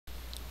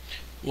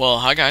Well,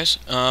 hi guys.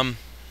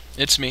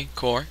 It's me,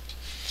 Core.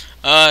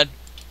 Uh,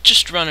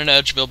 just running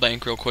Edgeville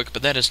Bank real quick,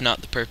 but that is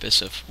not the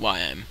purpose of why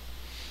I'm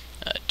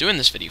doing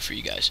this video for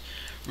you guys.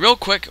 Real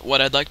quick,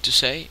 what I'd like to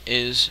say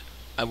is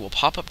I will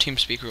pop up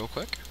Teamspeak real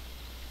quick.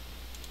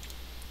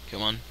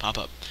 Come on, pop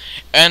up.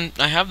 And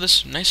I have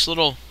this nice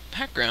little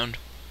background,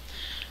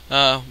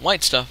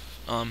 white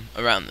stuff,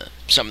 around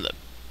some of the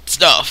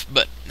stuff,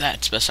 but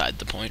that's beside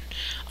the point.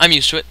 I'm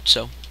used to it,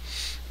 so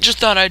just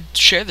thought I'd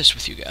share this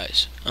with you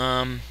guys.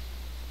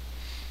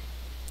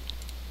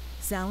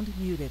 Sound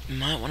muted.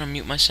 Might want to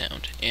mute my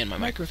sound and my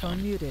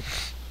microphone. Muted.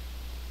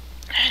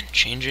 And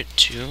change it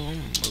to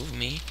move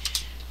me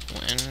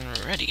when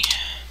ready.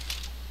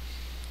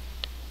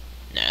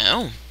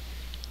 Now,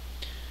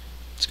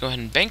 let's go ahead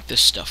and bank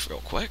this stuff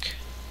real quick.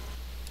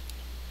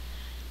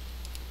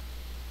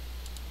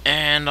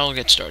 And I'll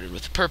get started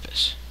with the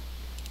purpose.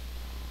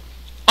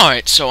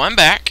 Alright, so I'm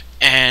back,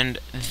 and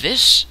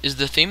this is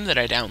the theme that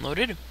I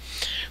downloaded.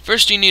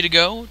 First, you need to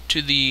go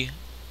to the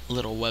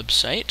little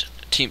website,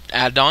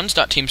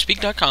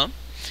 addons.teamspeak.com,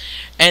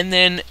 and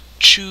then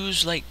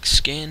choose like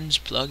skins,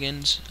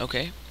 plugins.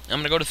 Okay, I'm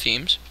gonna go to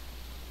themes,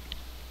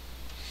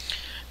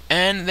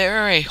 and there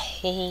are a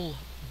whole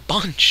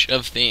bunch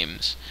of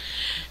themes.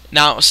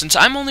 Now, since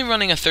I'm only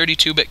running a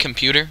 32-bit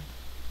computer,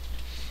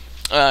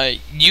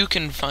 you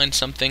can find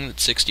something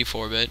that's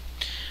 64-bit,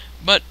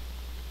 but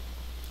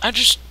I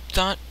just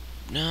thought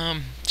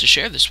to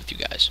share this with you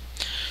guys.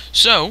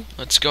 So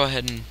let's go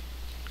ahead and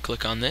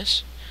click on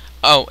this.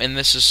 Oh, and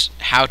this is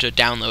how to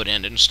download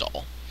and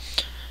install.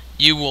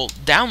 You will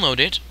download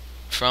it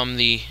from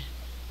the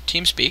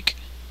Teamspeak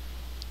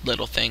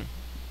little thing.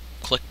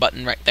 Click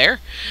button right there.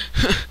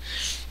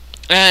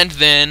 And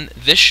then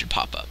this should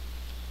pop up.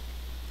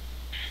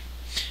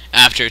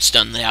 After it's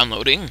done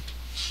downloading,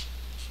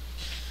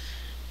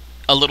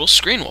 a little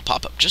screen will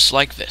pop up just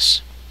like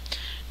this.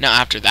 Now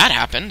after that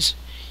happens,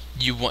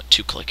 you want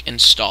to click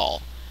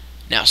install.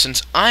 Now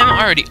since I'm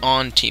already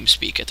on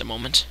Teamspeak at the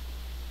moment,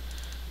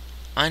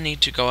 I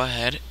need to go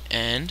ahead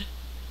and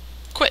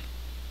quit.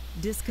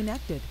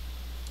 Disconnected.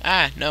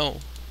 Ah,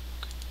 no.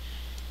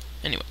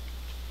 Anyway.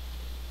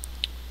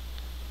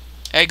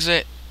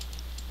 Exit.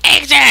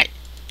 Exit!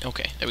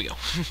 Okay, there we go.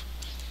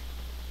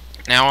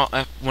 Now,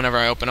 whenever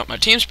I open up my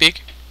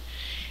Teamspeak,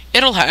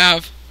 it'll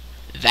have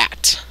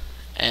that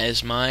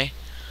as my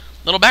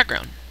little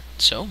background.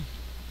 So,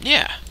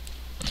 yeah.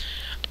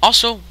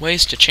 Also,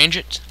 ways to change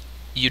it.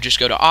 You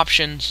just go to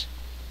Options,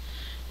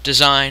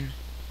 Design,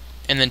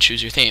 and then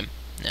choose your theme.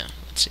 Now,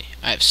 let's see.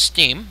 I have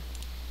Steam,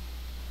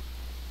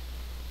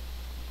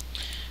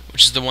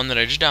 which is the one that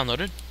I just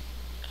downloaded.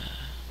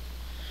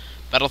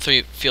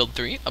 Battlefield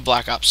 3, a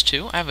Black Ops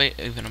 2. I have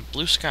even a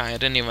Blue Sky. I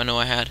didn't even know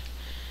I had.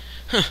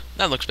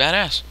 That looks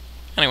badass.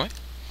 Anyway,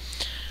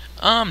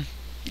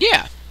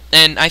 yeah.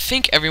 And I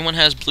think everyone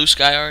has Blue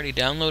Sky already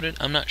downloaded.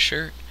 I'm not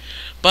sure,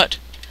 but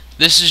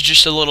this is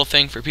just a little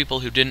thing for people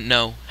who didn't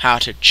know how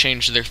to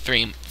change their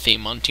theme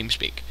on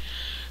Teamspeak.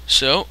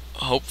 So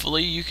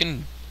hopefully you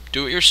can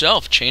do it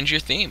yourself. Change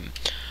your theme.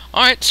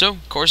 Alright, so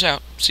Core's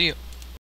out. See you.